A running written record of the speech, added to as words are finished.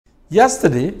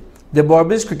Yesterday, the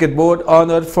Berbice Cricket Board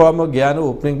honored former Guyana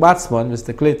opening batsman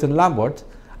Mr. Clayton Lambert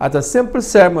at a simple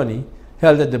ceremony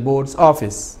held at the board's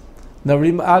office.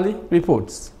 Nareem Ali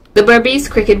reports. The Berbice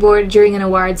Cricket Board, during an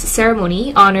awards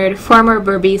ceremony, honored former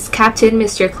Berbice captain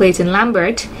Mr. Clayton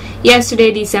Lambert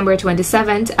yesterday, December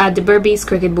 27th, at the Berbice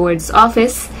Cricket Board's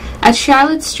office at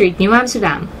Charlotte Street, New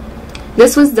Amsterdam.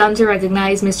 This was done to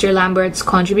recognize Mr. Lambert's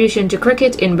contribution to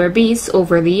cricket in Berbice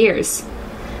over the years.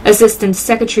 Assistant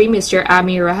Secretary Mr.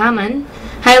 Amir Rahman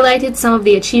highlighted some of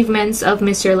the achievements of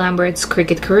Mr. Lambert's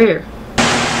cricket career.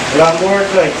 Lambert,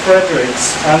 like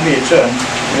Fredericks and Machen,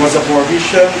 was a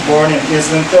Berbician born in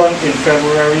Islington in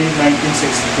February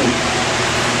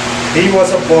 1962. He was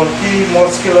a bulky,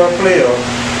 muscular player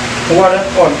who had an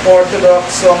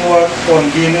unorthodox, somewhat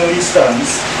ungainly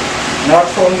stance, not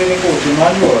found in the coaching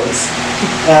manuals,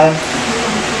 and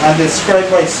described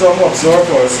by some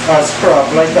observers as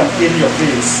crab-like and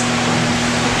in-your-face.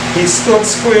 He stood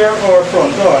square or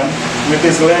front-on with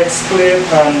his legs splayed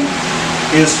and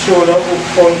his shoulder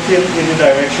pointing in the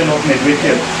direction of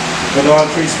mid-wicket, with all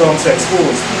three stumps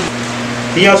exposed.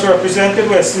 He has represented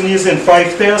West Indies in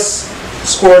 5 tests,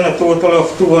 scoring a total of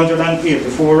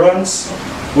 284 runs,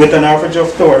 with an average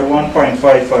of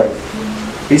 31.55.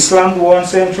 He slammed 1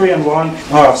 century and 1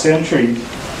 half-century,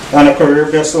 and a career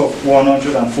best of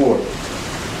 104.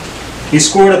 He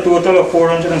scored a total of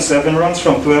 407 runs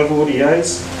from 12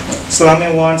 ODIs,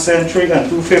 slamming 1 century and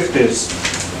 2 50s,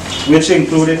 which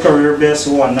included career best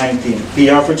 119. He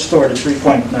averaged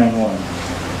 33.91.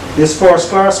 His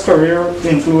first-class career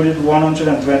included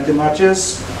 120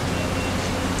 matches,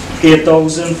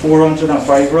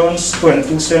 8,405 runs,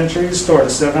 22 centuries,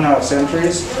 37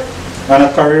 half-centuries, and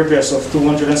a career best of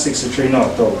 263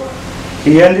 not out.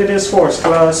 He ended his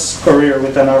first-class career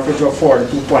with an average of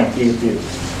 42.88.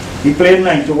 He played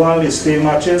 91 list A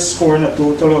matches, scoring a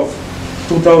total of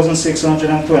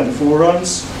 2,624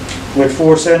 runs, with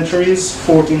 4 centuries,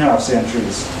 14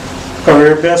 half-centuries.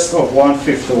 Career best of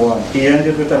 151. He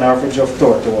ended with an average of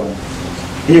 31.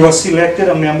 He was selected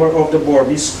a member of the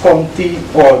Berbice County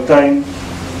all-time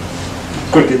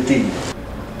cricket team.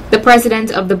 The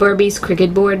president of the Berbice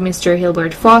Cricket Board, Mr.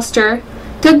 Hilbert Foster,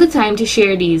 took the time to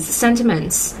share these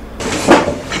sentiments.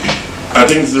 I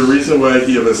think the reason why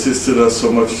he have assisted us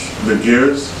so much with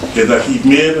years is that he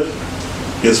made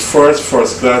his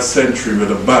first-class century with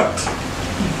a bat,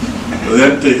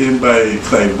 lent to him by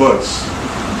Clive Butts.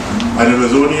 And it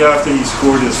was only after he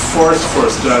scored his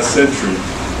first-class century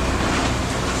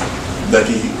that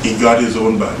he got his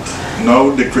own bat. Now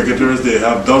the cricketers, they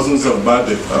have dozens of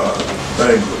bats.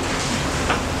 Very good.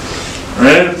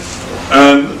 Right?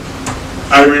 And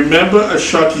I remember a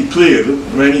shot he played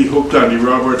when he hooked Andy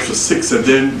Roberts for 6, and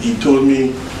then he told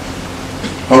me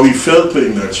how he felt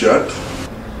playing that shot.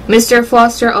 Mr.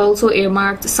 Foster also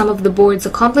earmarked some of the board's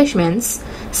accomplishments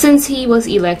since he was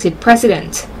elected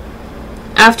president.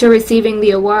 After receiving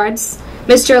the awards,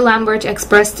 Mr. Lambert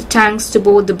expressed thanks to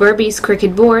both the Berbice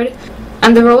Cricket Board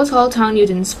and the Rose Hall Town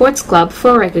Newton Sports Club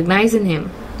for recognizing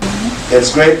him.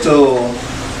 It's great to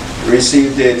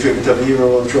receive the Tribute of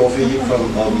Hero trophy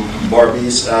from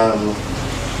Berbice.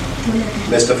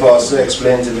 Mr. Foster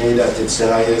explained to me that it's the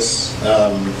highest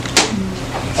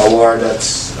award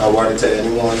that's awarded to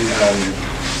anyone, and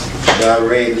that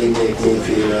really made me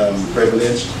feel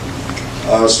privileged.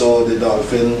 Also, the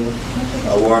Dolphin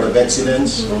Award of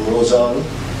Excellence from Rose Hall.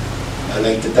 I'd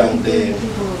like to thank the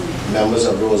members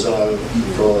of Rose Hall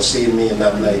for seeing me in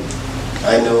that light.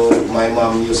 I know my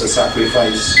mom used to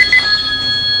sacrifice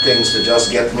things to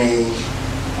just get me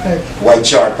white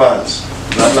short pants,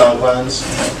 not long pants,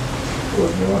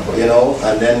 you know,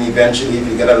 and then eventually if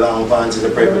you get a long pants, it's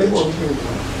a privilege.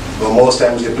 But most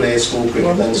times you play school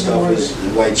cricket and stuff is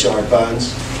white short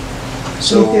pants.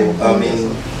 So, I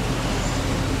mean,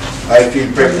 I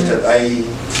feel privileged that I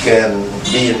can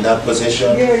be in that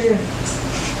position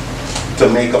to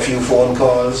make a few phone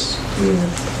calls,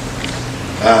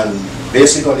 and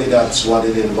basically that's what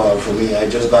it involved for me. I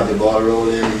just got the ball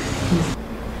rolling.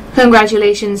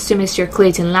 Congratulations to Mr.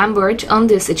 Clayton Lambert on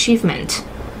this achievement.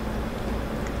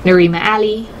 Nareem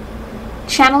Ali,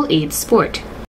 Channel 8 Sport.